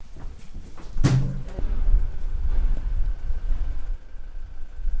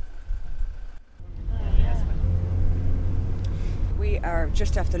are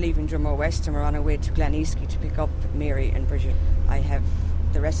just after leaving Drumore West and we're on our way to Gleneasky to pick up Mary and Bridget. I have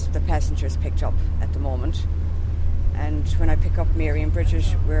the rest of the passengers picked up at the moment. And when I pick up Mary and Bridget,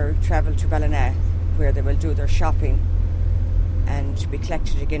 we'll travel to Ballina, where they will do their shopping and be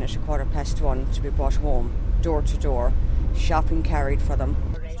collected again at 1:15 to be brought home, door to door, shopping carried for them.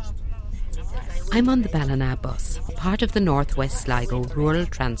 I'm on the Ballina bus, part of the North Sligo Rural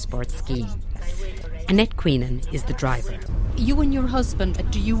Transport Scheme. Annette Queenan is the driver. You and your husband,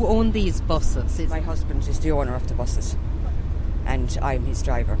 do you own these buses? My husband is the owner of the buses and I'm his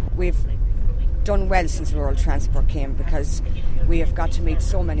driver. We've done well since rural transport came because we have got to meet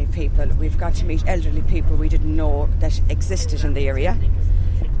so many people. We've got to meet elderly people we didn't know that existed in the area.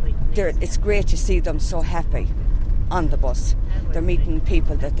 It's great to see them so happy on the bus. They're meeting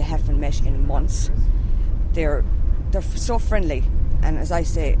people that they haven't met in months. They're so friendly, and as I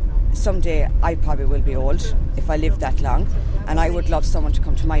say, someday I probably will be old if I live that long, and I would love someone to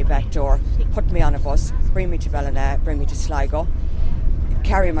come to my back door, put me on a bus, bring me to Ballina, bring me to Sligo,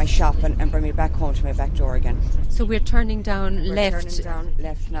 carry my shopping and bring me back home to my back door again. So we're turning down left. We're turning down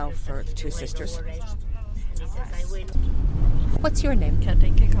left now for the Two Sisters. What's your name?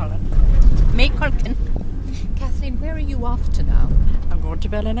 Kathleen Cullen. May Culkin. Kathleen, where are you off to now? I'm going to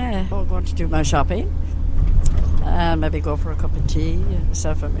Ballina. I'm going to do my shopping and maybe go for a cup of tea,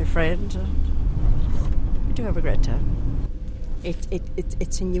 myself and my friend. We do have a great time.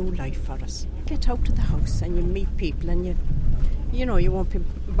 It's a new life for us. You get out of the house and you meet people and you know, you won't be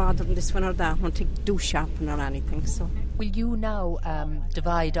bothering this one or that one to do shopping or anything. So, will you now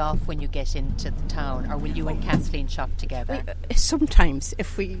divide off when you get into the town, or will you and Kathleen shop together? Sometimes,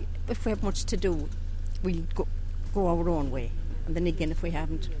 if we have much to do, we'll go our own way. And then again, if we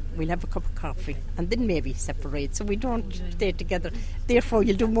haven't, we'll have a cup of coffee and then maybe separate. So we don't stay together. Therefore,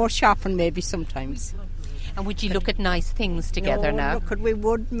 you'll do more shopping maybe sometimes. And would you look at nice things together now? Look, we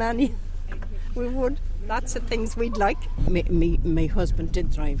would, Manny. We would. Lots of things we'd like. My husband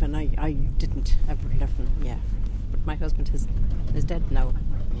did drive and I didn't ever let him, yeah. But my husband is dead now.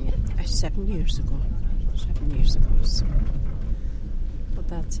 Yeah. 7 years ago. So. But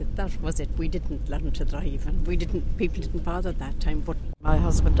that's it. That was it. We didn't let him to drive and people didn't bother that time. But my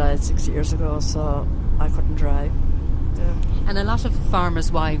husband died 6 years ago, so I couldn't drive. Yeah. And a lot of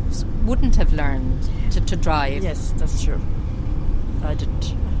farmers' wives wouldn't have learned to drive. Yes, that's true. I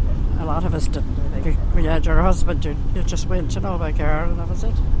didn't. A lot of us didn't. When you had your husband, you just went, by car, and that was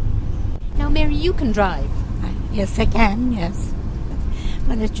it. Now, Mary, you can drive. Yes, I can, yes.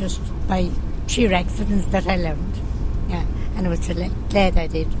 Well, it's just by sheer accidents that I learned. Yeah, and I was glad I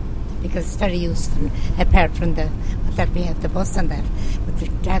did, because it's very useful, apart from that we have the bus and that. But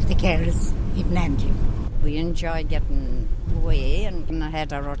to have the car is even handy. We enjoyed getting away and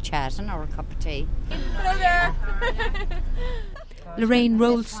had our chat and our cup of tea. Hello there. Lorraine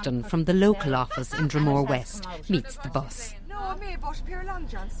Rolston from the local office in Drumore West meets the bus.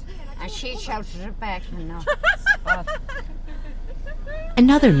 And she shouted it back. No.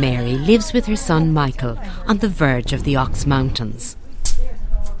 Another Mary lives with her son Michael on the verge of the Ox Mountains.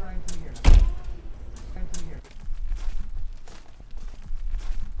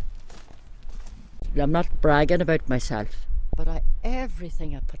 I'm not bragging about myself, but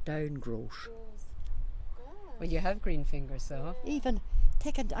everything I put down grows. Well, you have green fingers, so. Even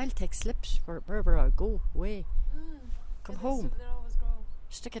I'll take slips wherever I go away. Come home,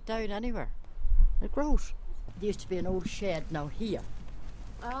 stick it down anywhere. It grows. There used to be an old shed now here.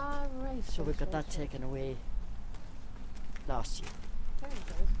 Ah, right. So we got that taken away last year. Very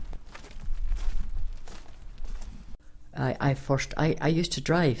good. I used to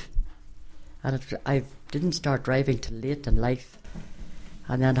drive, and I didn't start driving till late in life,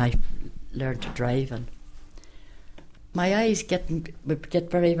 and then I learned to drive, and my eyes would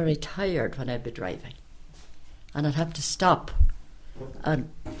get very, very tired when I'd be driving, and I'd have to stop and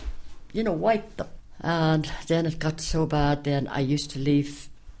wipe them. And then it got so bad, then I used to leave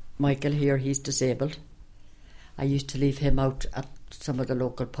Michael here, he's disabled. I used to leave him out at some of the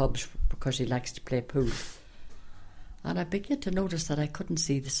local pubs because he likes to play pool. And I began to notice that I couldn't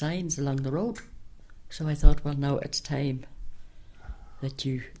see the signs along the road. So I thought, well, now it's time that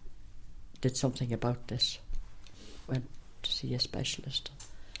you did something about this. Went to see a specialist.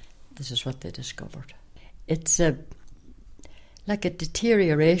 This is what they discovered. It's like a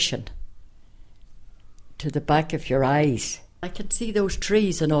deterioration to the back of your eyes. I can see those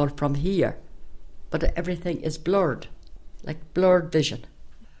trees and all from here, but everything is blurred, like blurred vision.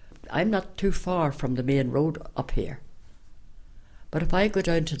 I'm not too far from the main road up here, but if I go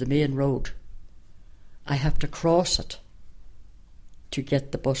down to the main road, I have to cross it to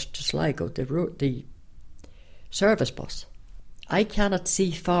get the bus to Sligo, the service bus. I cannot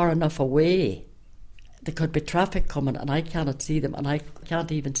see far enough away. There could be traffic coming and I cannot see them, and I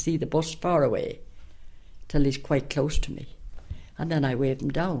can't even see the bus far away till he's quite close to me. And then I wave him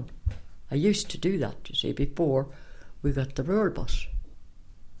down. I used to do that, you see, before we got the rural bus.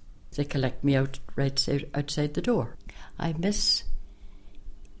 They collect me out right outside the door. I miss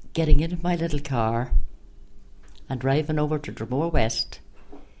getting in my little car and driving over to Dromore West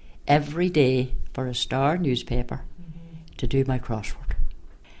every day for a Star newspaper to do my crossword,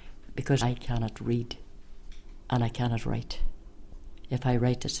 because I cannot read and I cannot write. If I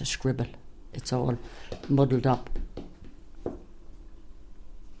write, it's a scribble. It's all muddled up.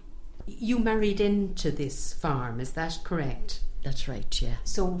 You married into this farm, is that correct? That's right, yeah.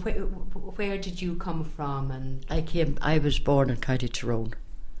 So where did you come from? And I was born in County Tyrone,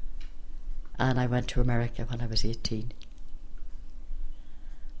 and I went to America when I was 18.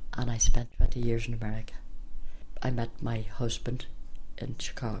 And I spent 20 years in America. I met my husband in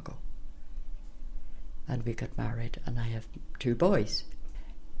Chicago, and we got married, and I have 2 boys.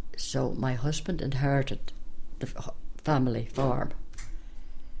 So my husband inherited the family farm,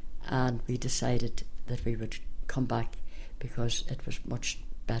 and we decided that we would come back because it was much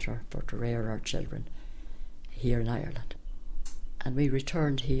better to rear our children here in Ireland. And we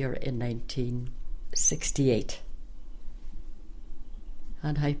returned here in 1968.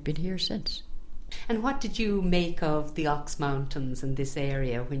 And I've been here since. And what did you make of the Ox Mountains in this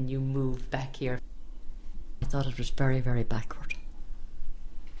area when you moved back here? I thought it was very, very backward.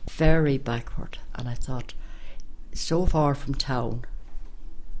 Very backward. And I thought, so far from town.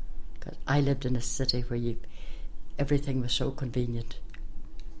 'Cause I lived in a city where everything was so convenient.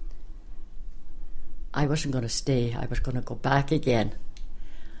 I wasn't going to stay. I was going to go back again.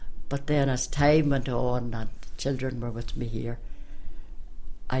 But then as time went on and the children were with me here,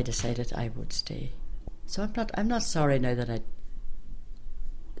 I decided I would stay. So I'm not sorry now that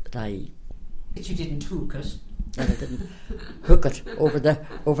That you didn't hook it. That I didn't hook it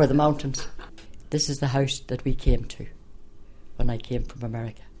over the mountains. This is the house that we came to when I came from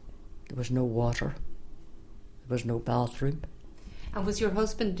America. There was no water. There was no bathroom. And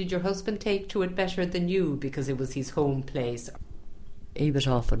did your husband take to it better than you because it was his home place? He was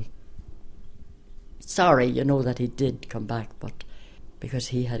often sorry, that he did come back, but because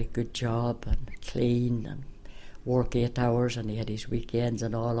he had a good job and clean and work 8 hours and he had his weekends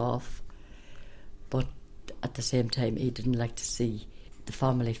and all off. But at the same time, he didn't like to see the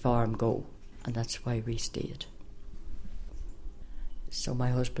family farm go, and that's why we stayed. So my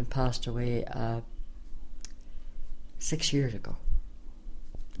husband passed away 6 years ago.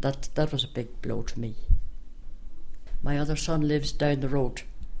 That was a big blow to me. My other son lives down the road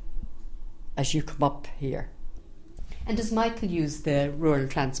as you come up here. And does Michael use the rural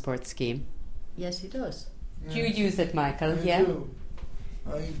transport scheme? Yes, he does. Yes. Do you use it, Michael?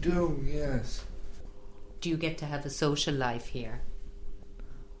 I do, yes. Do you get to have a social life here?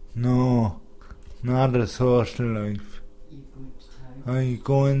 No, not a social life. I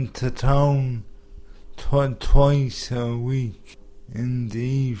go into town twice a week in the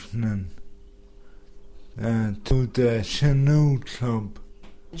evening to the Canoe Club.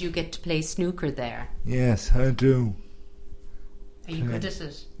 Do you get to play snooker there? Yes, I do. Are you good at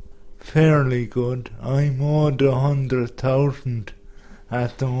it? Fairly good. I'm owed 100,000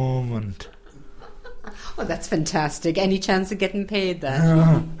 at the moment. Oh, that's fantastic. Any chance of getting paid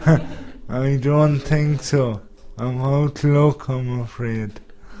then? I don't think so. I'm out of luck, I'm afraid.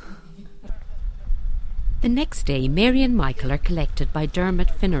 The next day, Mary and Michael are collected by Dermot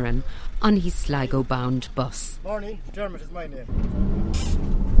Finneran on his Sligo-bound bus. Morning, Dermot is my name.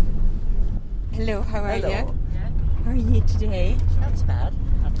 Hello, how are you? Yeah. How are you today? Not so bad.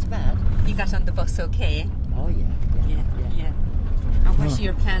 You got on the bus okay? Oh, yeah. And what are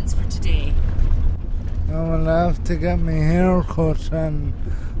your plans for today? I will have to get my hair cut and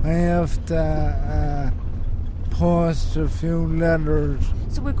I have to post a few letters.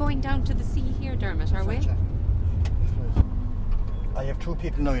 So we're going down to the sea here, Dermot, are we? I have 2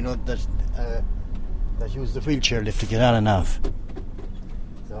 people now, that use the wheelchair lift to get on and off.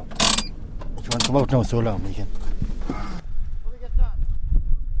 So, if you want to come out now so long, we can.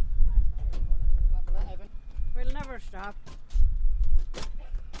 We'll never stop.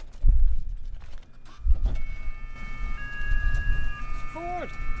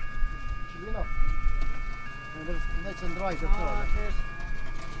 Forward. You know. Nice and dry.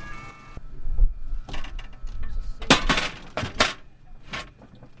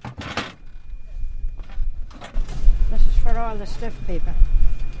 This is for all the stiff people.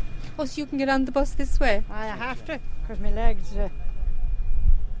 Oh, so you can get on the bus this way? I have to, because my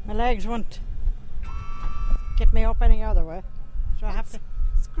legs won't get me up any other way. So I have to.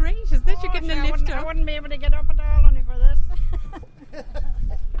 It's great, isn't it? You're getting a lift I up. wouldn't be able to get up at all only for this.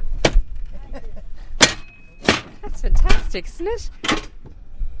 That's fantastic, isn't it?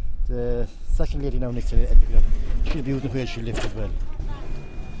 The second lady now next to it, she'll be using the wheel, she'll lift as well.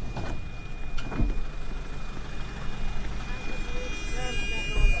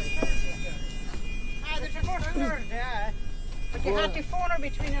 There's a bus Thursday, but you had to phone her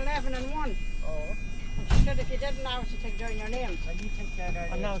between 11 and 1. Oh. And she said if you didn't know to take down your name.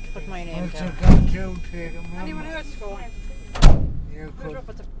 I'm now to put my name down. Anyone else going?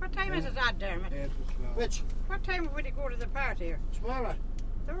 What time is it at, Dermot? Which? What time would you go to the party here? Tomorrow.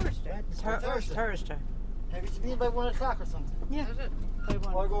 Thursday. Thursday. Have you been by 1 o'clock or something? Yeah. Is it? By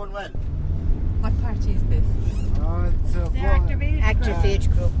 1. All going well. What party is this? Oh, it's a Active Age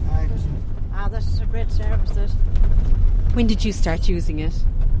Group. This is a great service, this. When did you start using it?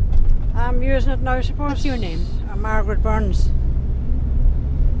 I'm using it now, I suppose. What's your name? I'm Margaret Burns.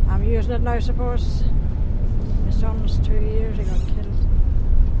 I'm using it now, I suppose. My son was 2 years, he got killed.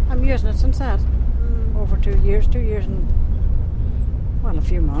 I'm using it since that. Over 2 years, 2 years and, well, a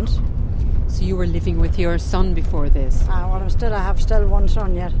few months. So you were living with your son before this? Well, I have still one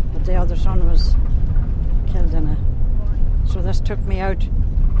son yet, but the other son was killed in it. So this took me out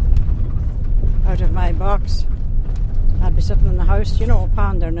of my box. I'd be sitting in the house,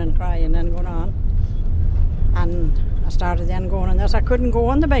 pondering and crying and going on. And I started then going on this. I couldn't go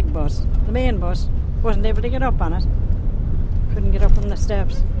on the big bus, the main bus. Wasn't able to get up on it. Couldn't get up on the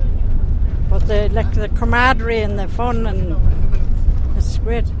steps. But the camaraderie and the fun, and it's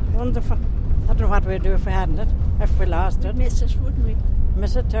great, wonderful. I don't know what we'd do if we hadn't it, if we lost it. Miss it, wouldn't we?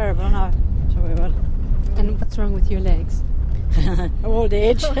 Miss it terrible now, so we would. And what's wrong with your legs? Old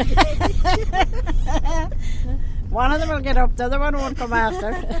age. One of them will get up, the other one won't come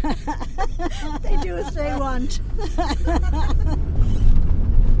after. They do as they want.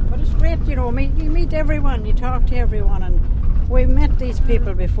 But it's great, you meet everyone, you talk to everyone, and we've met these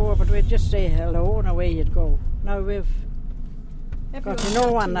people before, but we'd just say hello and away you'd go. Now we've got to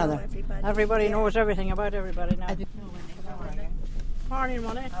know one another. Everybody knows everything about everybody now. Morning,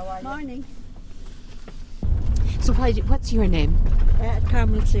 Money. How are you? Morning. So what's your name?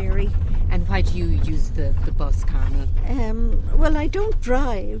 Carmel Cleary. And why do you use the bus, Carmel? Well, I don't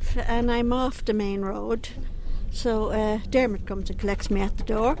drive, and I'm off the main road. So Dermot comes and collects me at the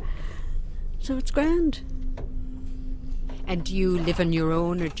door. So it's grand. And do you live on your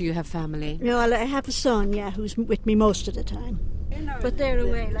own, or do you have family? No, I have a son, who's with me most of the time. But they're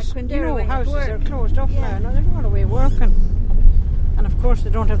away, like when they're away. Houses are closed up now. No, they're not away working. And of course they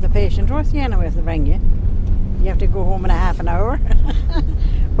don't have the patient with you anyway if they bring you. You have to go home in a half an hour.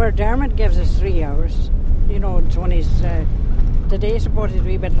 Where Dermot gives us 3 hours. It's when he's today supposed to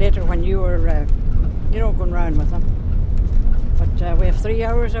be a bit later when you were going round with him. But we have 3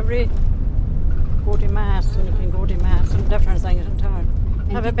 hours every. Go to mass, and you can go to mass and different things in town.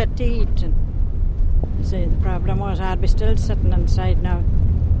 Have a bit to eat. And see, the problem was I'd be still sitting inside now.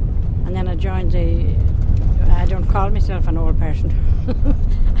 And then I joined I don't call myself an old person.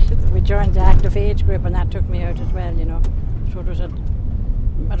 We joined the active age group, and that took me out as well, So it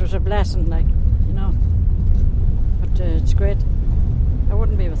was a blessing, But it's great. I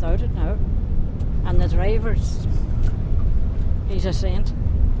wouldn't be without it now. And the drivers, he's a saint.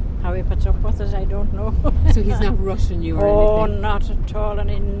 How he puts up with us, I don't know. So he's not rushing you or anything? Oh, not at all, and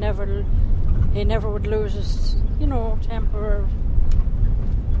he never would lose his, temper.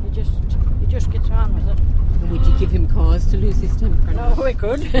 He just gets on with it. Would you give him cause to lose his temper? No, we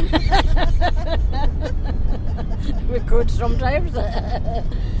could. We could sometimes,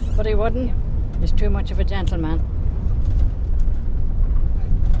 but he wouldn't. He's too much of a gentleman.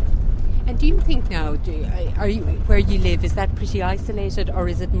 And do you think now, are you where you live, is that pretty isolated, or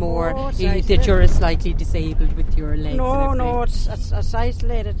is it more that you're slightly disabled with your legs? No, it's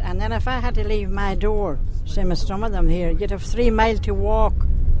isolated. And then if I had to leave my door, same as some of them here, you'd have 3 miles to walk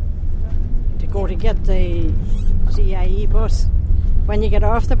to go to get the CIE bus. When you get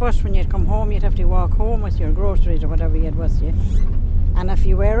off the bus, when you'd come home, you'd have to walk home with your groceries or whatever you had with you. And if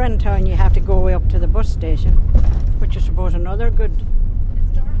you were in town, you have to go way up to the bus station, which is suppose another good.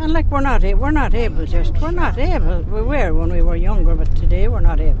 And like we're not able. We're not able. We were when we were younger, but today we're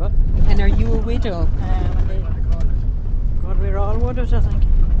not able. And are you a widow? God, we're all widows, I think.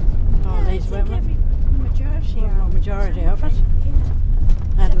 All these women. Majority of it.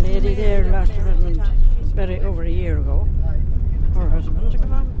 That lady there lost her husband over a year ago. Her husband's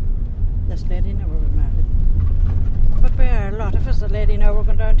gone. This lady never was married. But we are a lot of us. The lady now we're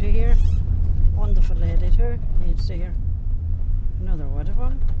going down to here. Wonderful lady too. You'd see her. Another wonderful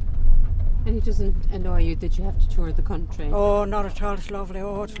one. And it doesn't annoy you that you have to tour the country? Oh, not at all. It's lovely.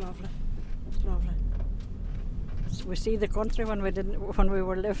 Oh, it's lovely. It's lovely. We see the country when we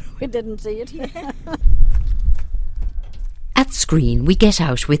were living. We didn't see it. At Screen, we get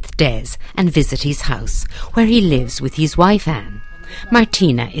out with Des and visit his house, where he lives with his wife Anne.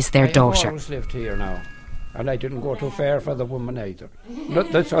 Martina is their daughter. I always lived here now, and I didn't go too far for the woman either.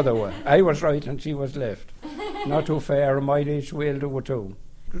 Not this other way. I was right and she was left. Not too far, and my age will do it too.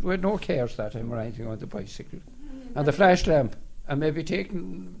 We had no cares that time or anything on the bicycle. And the flash lamp, and maybe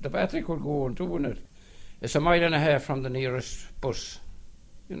taking the battery could go and doing it. It's 1.5 miles from the nearest bus,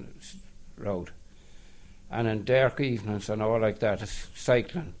 road. And in dark evenings and all like that, it's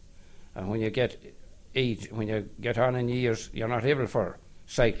cycling. And when you get on in years, you're not able for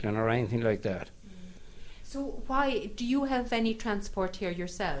cycling or anything like that. So why, do you have any transport here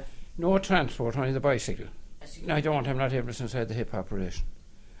yourself? No transport, only the bicycle. I'm not able since I had the hip operation.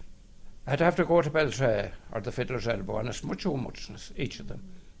 I'd have to go to Beltray or the Fiddler's Elbow, and it's much each of them,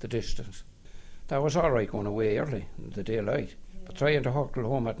 the distance. That was all right going away early in the daylight, but trying to huckle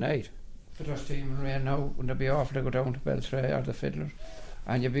home at night. If it was steaming rain now, wouldn't it be awful to go down to Beltray or the Fiddler's,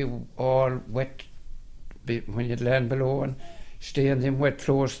 and you'd be all wet when you'd land below and stay in them wet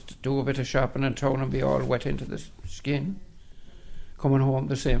clothes, do a bit of shopping in town and be all wet into the skin. Coming home,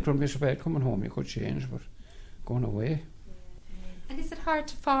 the same, couldn't be so bad. Coming home you could change, but going away. And is it hard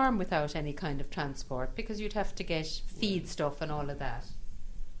to farm without any kind of transport? Because you'd have to get feed stuff and all of that.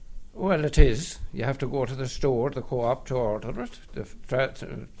 Well, it is. You have to go to the store, the co-op, to order it. The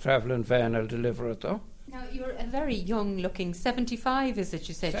travelling van will deliver it, though. Now, you're a very young-looking 75, is it,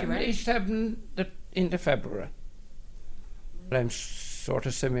 you said you were? 77 into February. I'm sort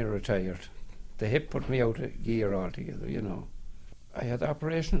of semi-retired. The hip put me out of gear altogether, I had the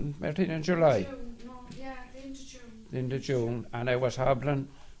operation, Martin, in July. Into June, and I was hobbling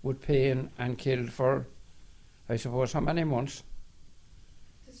with pain and killed for, I suppose, how many months?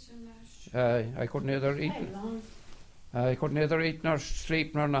 I couldn't either eat nor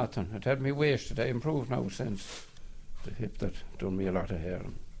sleep nor nothing. It had me wasted. I improved now since the hip that done me a lot of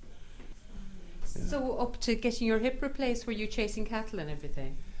harm. Yeah. So up to getting your hip replaced, were you chasing cattle and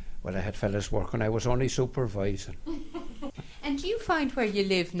everything? Well, I had fellas working. I was only supervising. And do you find where you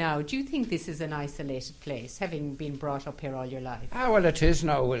live now, do you think this is an isolated place, having been brought up here all your life? Well, it is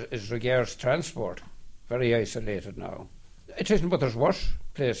now as regards transport. Very isolated now. It isn't, but there's worse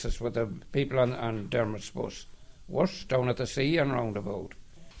places with the people on Dermot's bus. Worse, down at the sea and roundabout.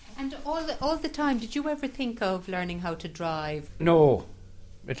 And all the time, did you ever think of learning how to drive? No,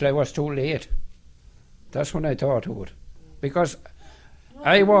 I was too late. That's when I thought of it. Because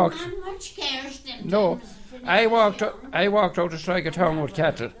I walked... I walked out of Sligo town with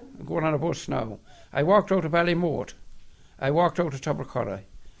cattle, going on a bus now. I walked out of Ballymote. I walked out of Tubbercurry.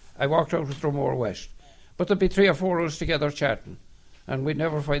 I walked out of Drumore West. But there'd be 3 or 4 of us together chatting, and we'd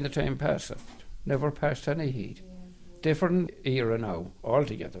never find the time passing. Never passed any heat. Different era now,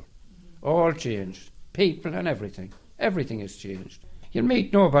 altogether. All changed. People and everything. Everything has changed. You'll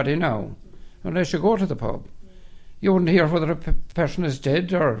meet nobody now, unless you go to the pub. You wouldn't hear whether a person is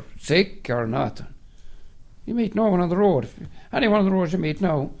dead or sick or nothing. You meet no one on the road. Any one on the road you meet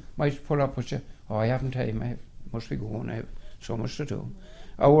now might pull up with you. Oh, I haven't time. I must be going. I have so much to do.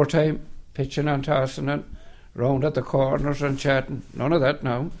 Our time, pitching and tossing and round at the corners and chatting. None of that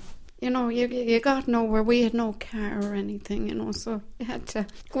now. You got nowhere. We had no car or anything, so you had to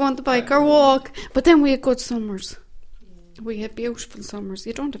go on the bike or walk. But then we had good summers. We had beautiful summers.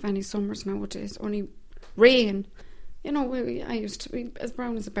 You don't have any summers nowadays, only rain. I used to be as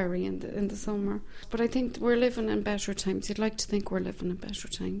brown as a berry in the summer. But I think we're living in better times. You'd like to think we're living in better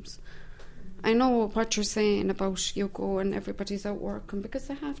times. I know what you're saying about you go and everybody's out working, because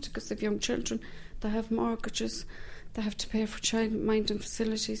they have to, because they have young children, they have mortgages, they have to pay for child-minding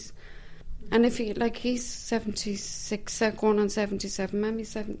facilities. And if he's 76, going on 77, Mammy's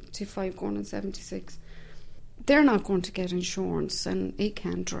 75, going on 76, they're not going to get insurance, and he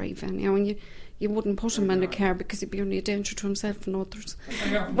can't drive anyhow, and you wouldn't put him in a car because he'd be only a danger to himself and others.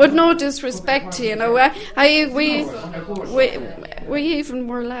 But no disrespect to we even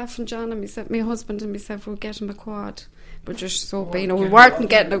were laughing, John and myself, my husband and myself, we'll get him a quad. But just so we weren't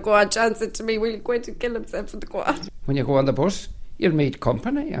getting a quad. John said to me, "Will he going to kill himself in the quad?" When you go on the bus, you'll meet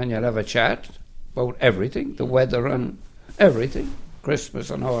company and you'll have a chat about everything, the weather and everything,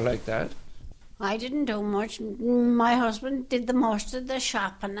 Christmas and all like that. I didn't do much. My husband did the most of the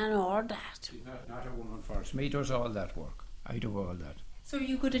shopping and all that. Not a woman first. Me does all that work. I do all that. So are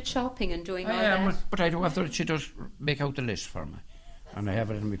you good at shopping and doing all that? that? But I do have to. She does make out the list for me, and I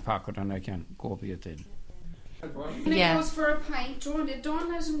have it in my pocket, and I can copy it in. When he goes for a pint, don't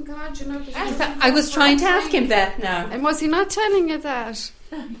let him God, you know. I was trying to ask him that now. And was he not telling you that?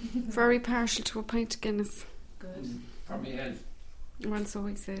 Very partial to a pint of Guinness. Good. For me health. Well, so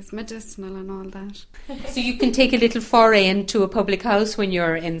he says, medicinal and all that. So you can take a little foray into a public house when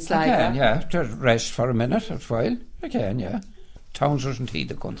you're in Sligo? I can, yeah, to rest for a minute or a while. I can, yeah. Towns doesn't heed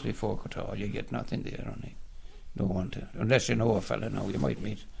the country folk at all. You get nothing there, only. Don't want to. Unless you know a fella now, you might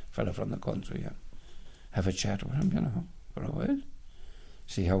meet a fella from the country and have a chat with him, you know, for a while.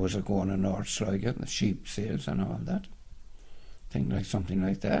 See how is it going in North Sligo and the sheep sales and all that. Something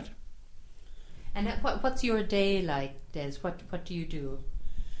like that. And what's your day like, Des? What do you do?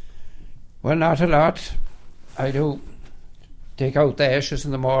 Well, not a lot. I do take out the ashes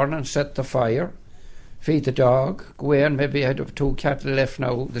in the morning, set the fire, feed the dog, go in. Maybe I have 2 cattle left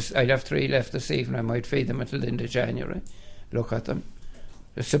now. I'd have 3 left this evening. I might feed them until the end of January. Look at them.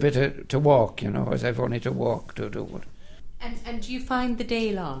 It's a bit to walk, you know, as I've only to walk to do it. And do you find the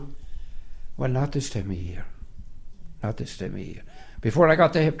day long? Well, not this time of year. Not this time of year. Before I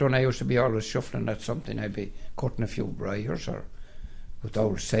got the hip done, I used to be always shuffling at something. I'd be cutting a few briars, or with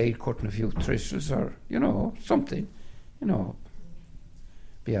our side cutting a few thistles, or, you know, something. You know,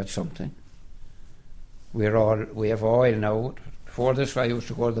 be at something. We have oil now. Before this, I used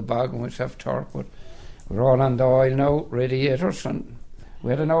to go to the bog and we'd have turf, but we're all on the oil now, radiators, and we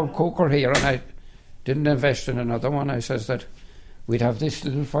had an old cooker here, and I didn't invest in another one. I says that we'd have this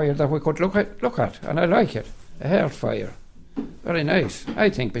little fire that we could look at, and I like it. A hair fire. Very nice. I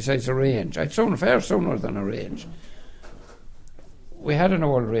think besides a range. I'd soon fare sooner than a range. We had an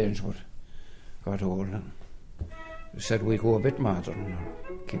old range, but got old, and we said we'd go a bit modern,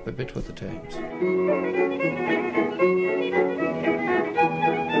 or keep a bit with the times.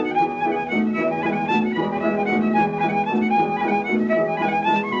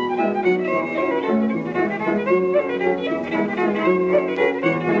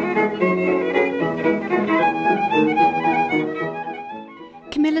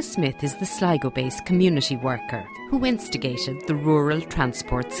 Camilla Smith is the Sligo-based community worker who instigated the Rural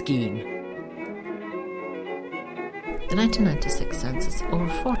Transport Scheme. The 1996 census, over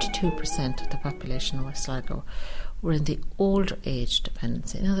 42% of the population of West Sligo were in the older age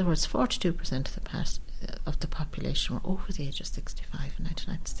dependency. In other words, 42% of the population were over the age of 65 in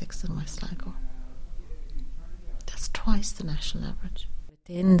 1996 in West Sligo. That's twice the national average.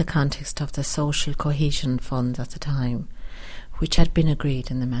 Within the context of the Social Cohesion Fund at the time, which had been agreed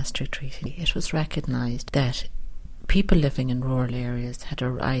in the Maastricht Treaty, it was recognised that people living in rural areas had a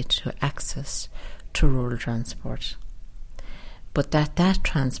right to access to rural transport, but that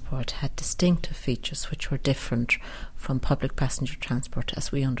transport had distinctive features which were different from public passenger transport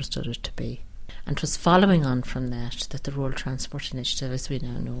as we understood it to be. And it was following on from that the Rural Transport Initiative, as we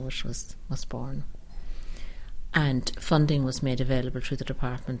now know it, was born. And funding was made available through the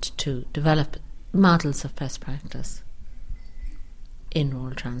department to develop models of best practice in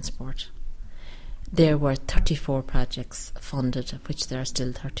rural transport. There were 34 projects funded, of which there are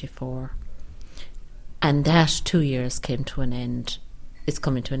still 34. And that 2 years came to an end. It's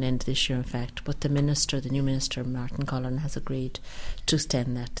coming to an end this year, in fact, but the new minister, Martin Cullen, has agreed to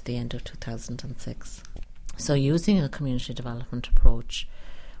extend that to the end of 2006. So using a community development approach,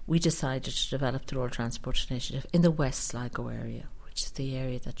 we decided to develop the Rural Transport Initiative in the West Sligo area, which is the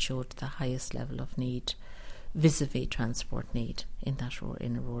area that showed the highest level of need, vis-a-vis transport need in a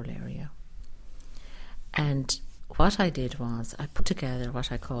rural area. And what I did was I put together what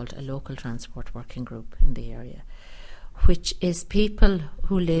I called a local transport working group in the area, which is people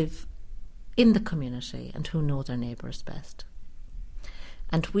who live in the community and who know their neighbours best.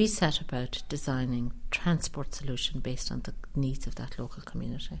 And we set about designing transport solution based on the needs of that local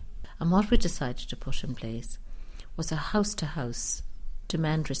community. And what we decided to put in place was a house-to-house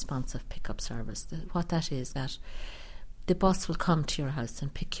demand responsive pickup service. What that is, that the bus will come to your house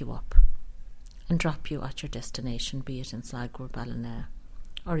and pick you up and drop you at your destination, be it in Sligo or Ballina,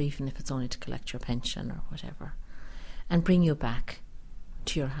 or even if it's only to collect your pension or whatever, and bring you back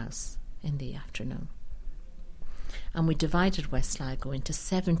to your house in the afternoon. And we divided West Sligo into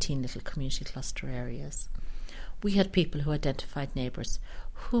 17 little community cluster areas. We had people who identified neighbours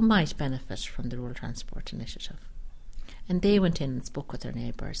who might benefit from the Rural Transport Initiative. And they went in and spoke with their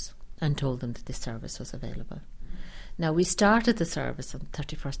neighbours and told them that this service was available. Now, we started the service on the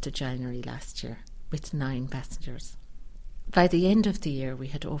 31st of January last year with 9 passengers. By the end of the year, we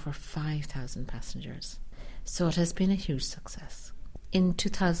had over 5,000 passengers. So it has been a huge success. In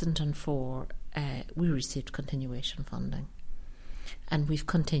 2004, we received continuation funding, and we've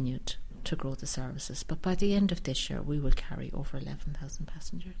continued to grow the services. But by the end of this year, we will carry over 11,000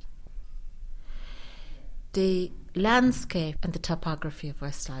 passengers. The landscape and the topography of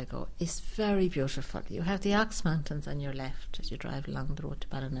West Sligo is very beautiful. You have the Ox Mountains on your left as you drive along the road to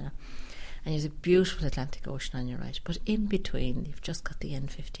Ballina, and there's a beautiful Atlantic Ocean on your right. But in between, you've just got the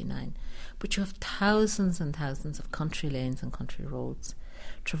N59. But you have thousands and thousands of country lanes and country roads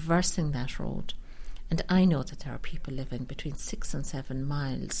traversing that road. And I know that there are people living between 6 and 7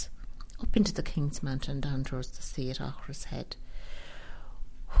 miles up into the King's Mountain down towards the sea at Ochra's Head,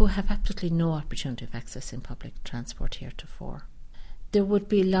 who have absolutely no opportunity of accessing public transport heretofore. There would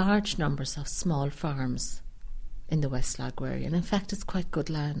be large numbers of small farms in the West Sligo area, and in fact it's quite good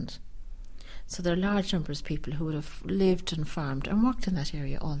land. So there are large numbers of people who would have lived and farmed and worked in that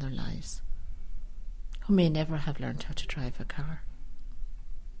area all their lives, who may never have learned how to drive a car.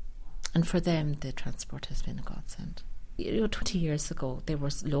 And for them, the transport has been a godsend. 20 years ago, there were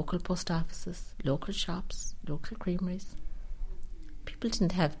local post offices, local shops, local creameries. People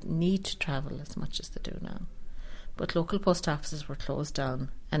didn't have need to travel as much as they do now. But local post offices were closed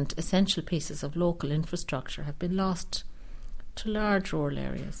down, and essential pieces of local infrastructure have been lost to large rural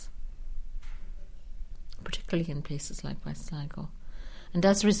areas, particularly in places like West Sligo. And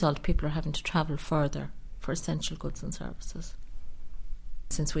as a result, people are having to travel further for essential goods and services.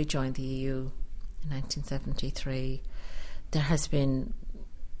 Since we joined the EU in 1973, there has been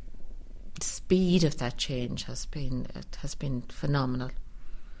the speed of that change has been phenomenal.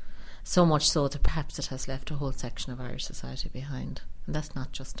 So much so that perhaps it has left a whole section of Irish society behind. And that's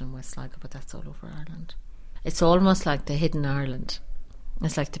not just in West Sligo, but that's all over Ireland. It's almost like the hidden Ireland.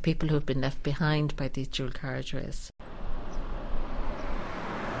 It's like the people who have been left behind by these dual carriageways.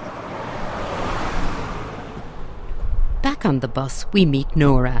 Back on the bus, we meet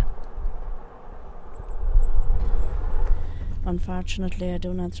Nora. Unfortunately, I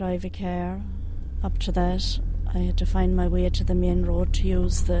do not drive a car. Up to that, I had to find my way to the main road to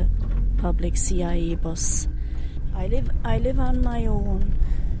use the public CIE bus. I live on my own.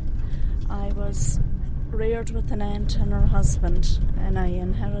 I was reared with an aunt and her husband, and I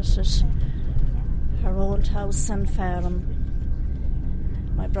inherited her old house and farm.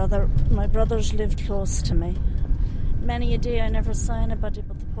 My brothers lived close to me. Many a day I never saw anybody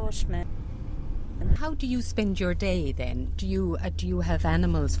but the postman. How do you spend your day then? Do you have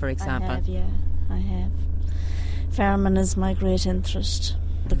animals, for example? I have. Farming is my great interest.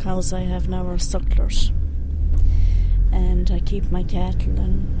 The cows I have now are sucklers, and I keep my cattle.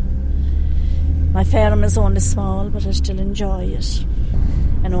 And my farm is only small, but I still enjoy it.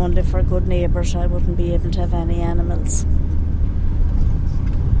 And only for good neighbours I wouldn't be able to have any animals.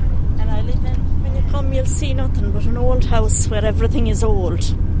 And I live in, when you come you'll see nothing but an old house where everything is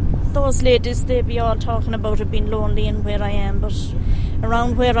old. Those ladies, they be all talking about it being lonely in where I am, but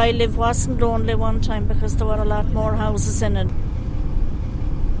around where I live wasn't lonely one time because there were a lot more houses in it.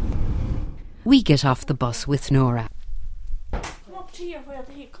 We get off the bus with Nora. Come up to here,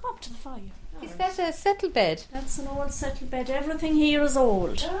 come up to the fire. Is that a settle bed? That's an old settle bed. Everything here is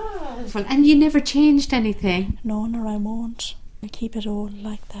old. And you never changed anything? No, I won't. I keep it old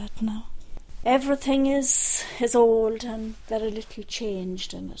like that now. Everything is old and very little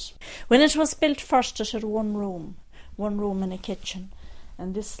changed in it. When it was built first, it had one room and a kitchen.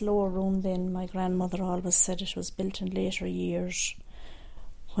 And this lower room then, my grandmother always said it was built in later years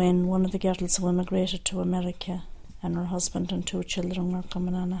when one of the girls who emigrated to America and her husband and 2 children were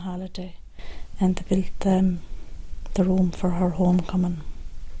coming on a holiday. And they built the room for her homecoming.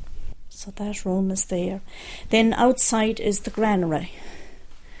 So that room is there. Then outside is the granary.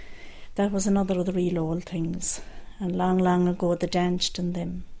 That was another of the real old things. And long ago they danced in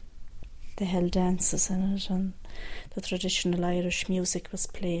them. They held dances in it, and the traditional Irish music was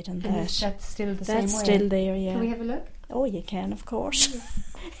played in that. And is that still the same way? That's still there, yeah. Can we have a look? Oh, you can, of course.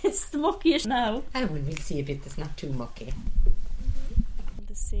 It's the muckiest now. And we'll see a bit that's not too mucky.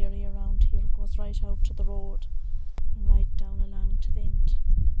 This area around here goes right out to the road and right down along to the end.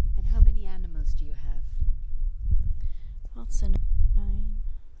 And how many animals do you have? What's in it? 9,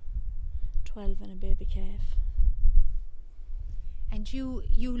 12 and a baby calf. And you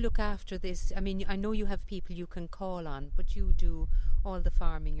look after this. I mean, I know you have people you can call on, but you do all the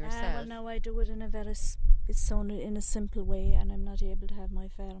farming yourself. Well, now I do it in it's only in a simple way, and I'm not able to have my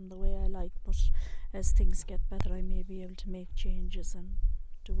farm the way I like. But as things get better, I may be able to make changes and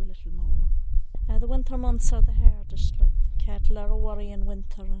do a little more. The winter months are the hardest. Like the cattle are a worry in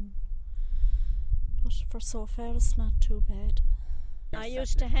winter, but for so far it's not too bad. I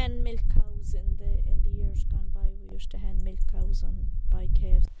used to hand milk cows in the years gone by. We used to hand milk cows and buy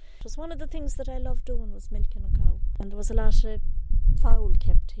calves. It was one of the things that I loved doing, was milking a cow. And there was a lot of fowl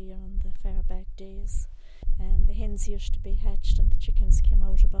kept here in the far back days. And the hens used to be hatched and the chickens came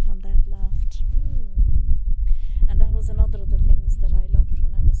out above on that loft. was another of the things that I loved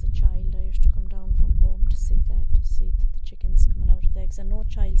when I was a child. I used to come down from home to see the chickens coming out of the eggs, and no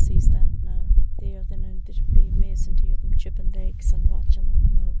child sees that now. It'd be amazing to hear them chipping the eggs and watching them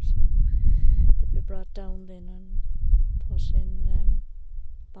come out. They'd be brought down then and put in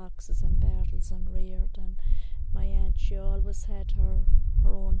boxes and barrels and reared. And my aunt, she always had her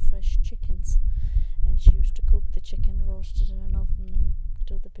own fresh chickens, and she used to cook the chicken, roast it in an oven and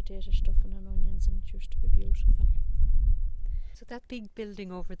do the potato stuffing and onions, and it used to be beautiful. So that big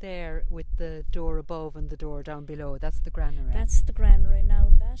building over there with the door above and the door down below, that's the granary? That's the granary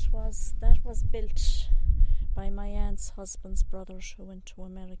now. That was built by my aunt's husband's brothers who went to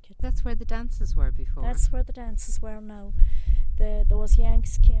America. That's where the dances were before? That's where the dances were now. Those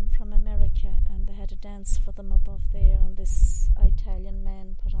Yanks came from America and they had a dance for them above there, and this Italian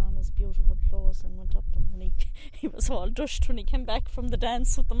man put on his beautiful clothes and went up, and when he was all dushed when he came back from the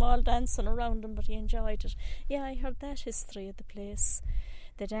dance with them all dancing around him, but he enjoyed it. Yeah, I heard that history of the place.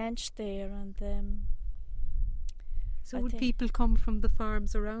 They danced there, and so would people come from the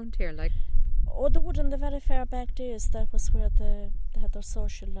farms around here, like? Oh, they would in the very far back days. That was where they had their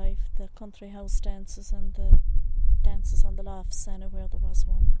social life, the country house dances and the dances on the lofts, anywhere there was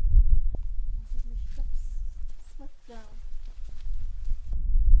one.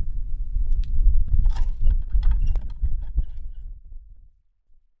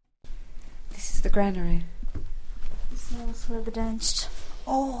 This is the granary. This was where they danced.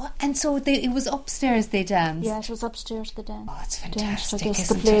 Oh, and so it was upstairs they danced? Yeah, it was upstairs they danced. Oh, it's fantastic, I guess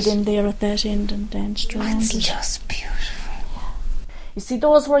isn't they played it? in there at that end and danced around. It's just beautiful. You see,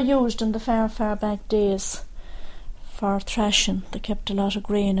 those were used in the far, far back days for thrashing. They kept a lot of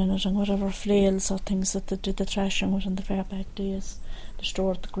grain in it and whatever flails or things that they did the thrashing with in the far back days. They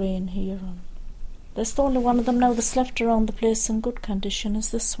stored the grain here. And that's the only one of them now that's left around the place in good condition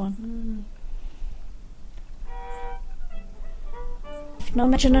is this one. Now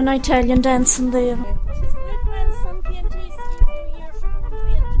imagine an Italian dancing there. My grandson came to see a few years ago and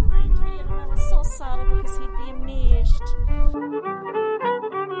failed to find here, and I was so sorry because he'd be amazed.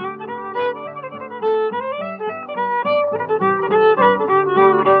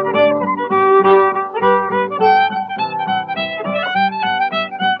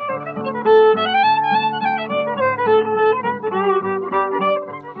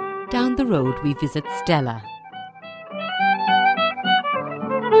 Down the road we visit Stella.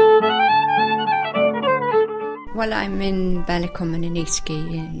 Well, I'm in Ballycummin in Eastkey,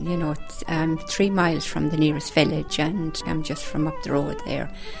 you know, I'm 3 miles from the nearest village, and I'm just from up the road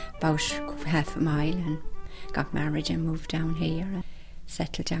there, about half a mile, and got married and moved down here, and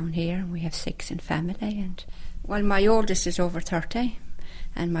settled down here, and we have 6 in family. And well, my oldest is over 30,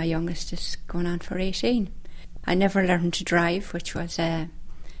 and my youngest is going on for 18. I never learned to drive, which was a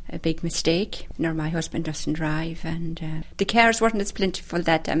big mistake. Nor my husband doesn't drive, and the cars weren't as plentiful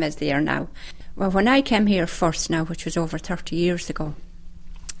that time as they are now. Well, when I came here first now, which was over 30 years ago,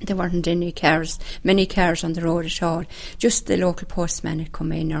 there weren't many cars on the road at all. Just the local postman had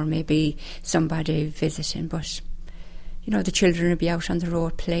come in, or maybe somebody visiting, but you know, the children would be out on the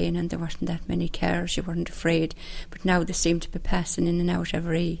road playing, and there wasn't that many cars. You weren't afraid. But now they seem to be passing in and out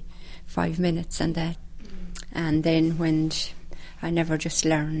every 5 minutes and that. And then when I never just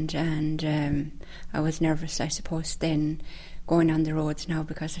learned, and I was nervous, I suppose, then going on the roads now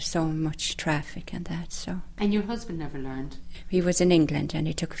because there's so much traffic and that. So. And your husband never learned? He was in England and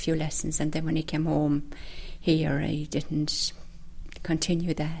he took a few lessons, and then when he came home here he didn't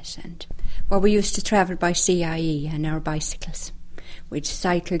continue that. And well, we used to travel by Sheehy and our bicycles. We'd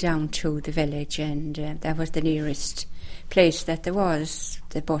cycle down to the village, and that was the nearest place that there was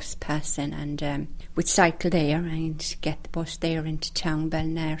the bus passing, and we'd cycle there and get the bus there into town,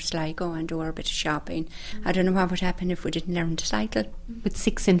 North Sligo, and do a bit of shopping. I don't know what would happen if we didn't learn to cycle. With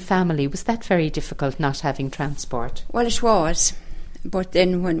 6 in family, was that very difficult, not having transport? Well, it was, but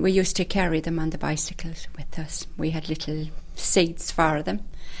then when we used to carry them on the bicycles with us, we had little seats for them,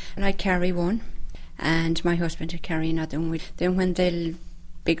 and I'd carry one and my husband would carry another one. Then when the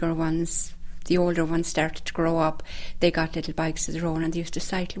bigger ones, the older ones, started to grow up, they got little bikes of their own and they used to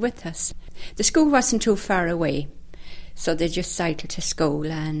cycle with us. The school wasn't too far away, so they just cycled to school,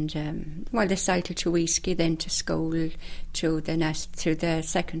 and they cycled to Eastkey, then to school, to the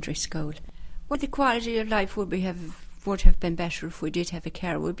secondary school. Well, the quality of life would have been better if we did have a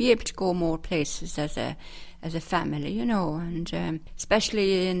car. We'd be able to go more places as a family, you know, and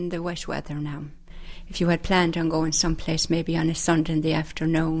especially in the wet weather now. If you had planned on going someplace maybe on a Sunday in the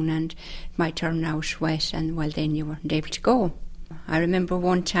afternoon and it might turn out wet, and well, then you weren't able to go. I remember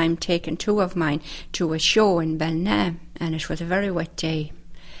one time taking 2 of mine to a show in Balna, and it was a very wet day,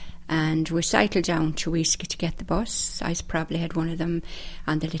 And we cycled down to Easky to get the bus. I probably had one of them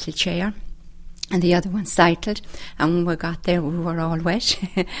on the little chair, and the other one cycled. And when we got there, we were all wet,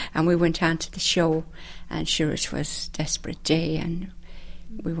 and we went on to the show. And sure, it was a desperate day, and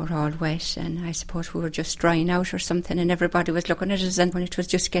we were all wet, and I suppose we were just drying out or something, and everybody was looking at us. And when it was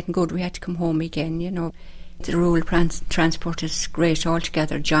just getting good, we had to come home again, you know. The rural transport is great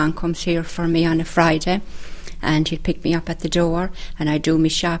altogether. John comes here for me on a Friday, and he'll pick me up at the door, and I do my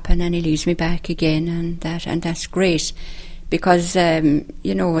shopping, and he leaves me back again, and that's great. Because,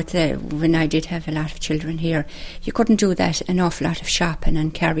 you know, when I did have a lot of children here, you couldn't do that an awful lot of shopping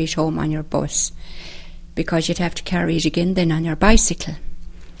and carry it home on your bus, because you'd have to carry it again then on your bicycle.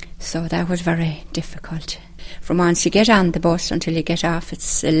 So that was very difficult. From once you get on the bus until you get off,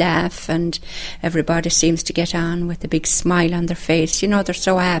 it's a laugh, and everybody seems to get on with a big smile on their face. You know, they're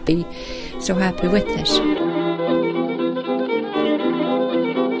so happy with it.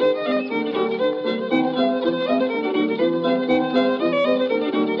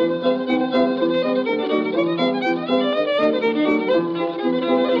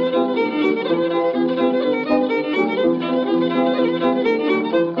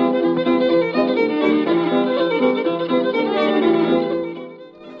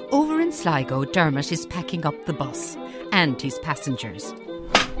 Sligo, Dermot is packing up the bus and his passengers.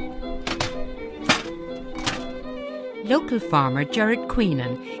 Local farmer Gerard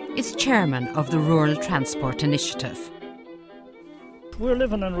Queenan is chairman of the Rural Transport Initiative. We're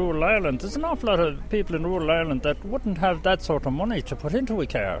living in rural Ireland. There's an awful lot of people in rural Ireland that wouldn't have that sort of money to put into a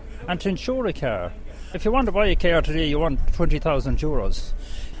car and to insure a car. If you want to buy a car today, you want 20,000 euros.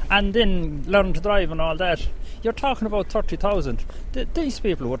 And then learn to drive and all that, you're talking about 30,000. These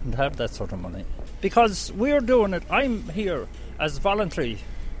people wouldn't have that sort of money. Because we're doing it, I'm here as voluntary.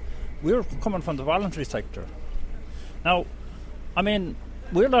 We're coming from the voluntary sector. Now, I mean,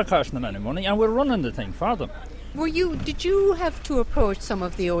 we're not costing them any money, and we're running the thing for them. Did you have to approach some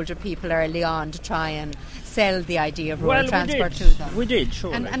of the older people early on to try and sell the idea of rural transport to them? We did,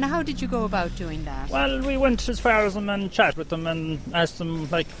 sure. And how did you go about doing that? Well, we went as far as them and chat with them and asked them,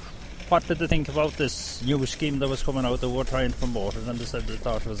 like, what did they think about this new scheme that was coming out that we're trying to promote it, and they said they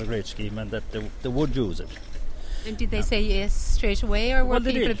thought it was a great scheme and that they would use it. And did they say yes straight away, or were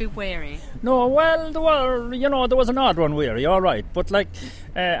people a bit wary? No, well, there was an odd one wary, all right. But, like,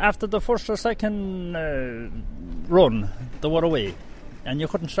 after the first or second run, they were away. And you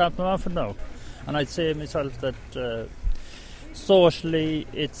couldn't stop them off it now. And I'd say myself that socially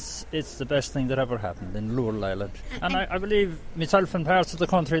it's the best thing that ever happened in rural Ireland. And I believe myself in parts of the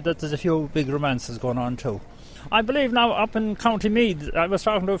country that there's a few big romances going on too. I believe now up in County Meath, I was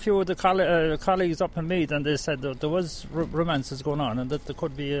talking to a few of the colleagues up in Meath, and they said that there was romances going on and that there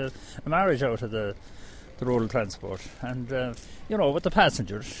could be a marriage out of the rural transport. And, with the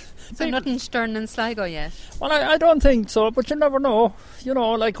passengers. So nothing stern in Sligo yet? Well, I don't think so, but you never know.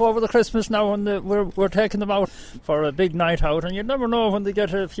 Like over the Christmas now, when we're taking them out for a big night out, and you never know when they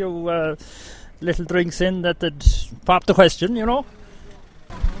get a few little drinks in that they'd pop the question,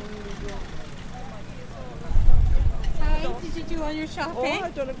 Did you do all your shopping? Oh,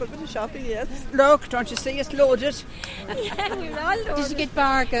 I've done a good bit of shopping, yes. Look, don't you see, it's loaded. Yeah, we're all loaded. Did you get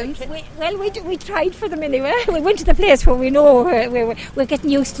bargains? We tried for them anyway. We went to the place where we know, we're getting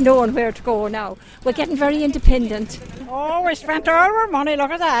used to knowing where to go now. We're getting very independent. Oh, we spent all our money,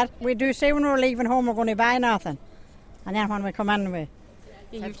 look at that. We do say when we're leaving home we're going to buy nothing. And then when we come in,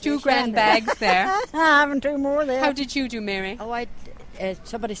 you have 2 grand bags there. I haven't 2 more there. How did you do, Mary? Oh,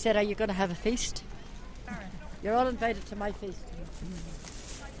 somebody said, are you going to have a feast? You're all invited to my feast.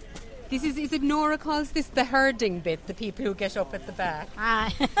 Is it Nora calls this the herding bit, the people who get up at the back?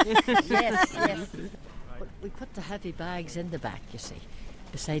 Yes. But we put the heavy bags in the back, you see,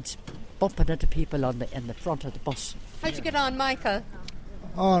 besides bumping into people in the front of the bus. How'd you get on, Michael?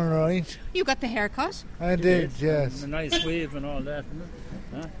 All right. You got the haircut? I did, yes. A nice wave and all that.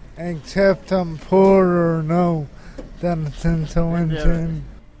 Huh? Except I'm poorer now than since I went in.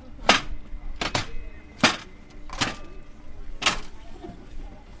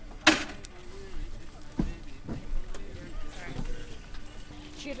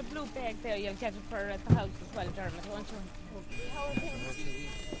 She had a blue bag there, you'll get it for her at the house as well, Dermot, won't you?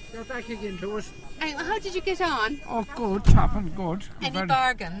 You're back again to us. How did you get on? Oh, good, chopping, good. Any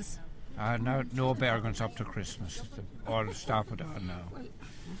bargains? No bargains up to Christmas. All started on now.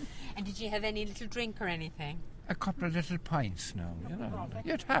 And did you have any little drink or anything? A couple of little pints now,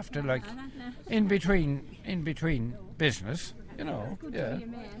 You'd have to, like, in between business, yeah.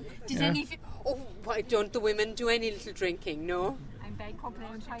 Why don't the women do any little drinking, no?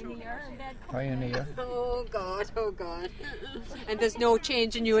 Pioneer. Oh God. And there's no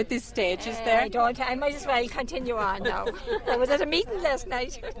change in you at this stage, is there? I might as well continue on now. I was at a meeting last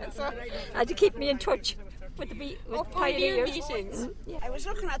night, so I had to keep me in touch with the pioneers. Meetings. Yeah. I was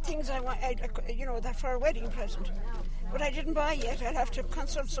looking at things that for a wedding present, but I didn't buy yet. I'll have to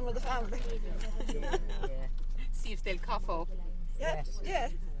consult some of the family. See if they'll cough up. Yeah.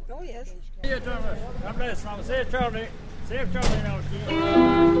 Oh yes. See you, Dermot. God bless now. Safe journey. Safe journey now.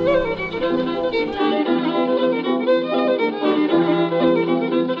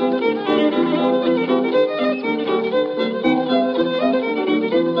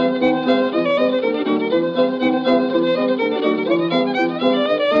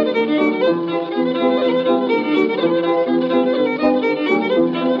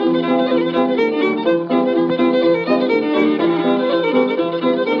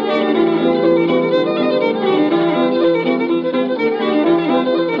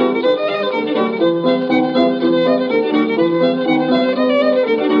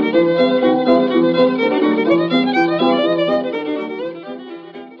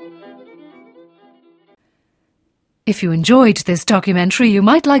 If you enjoyed this documentary, you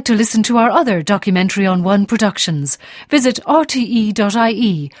might like to listen to our other Documentary on One productions. Visit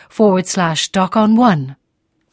rte.ie/Doc on One.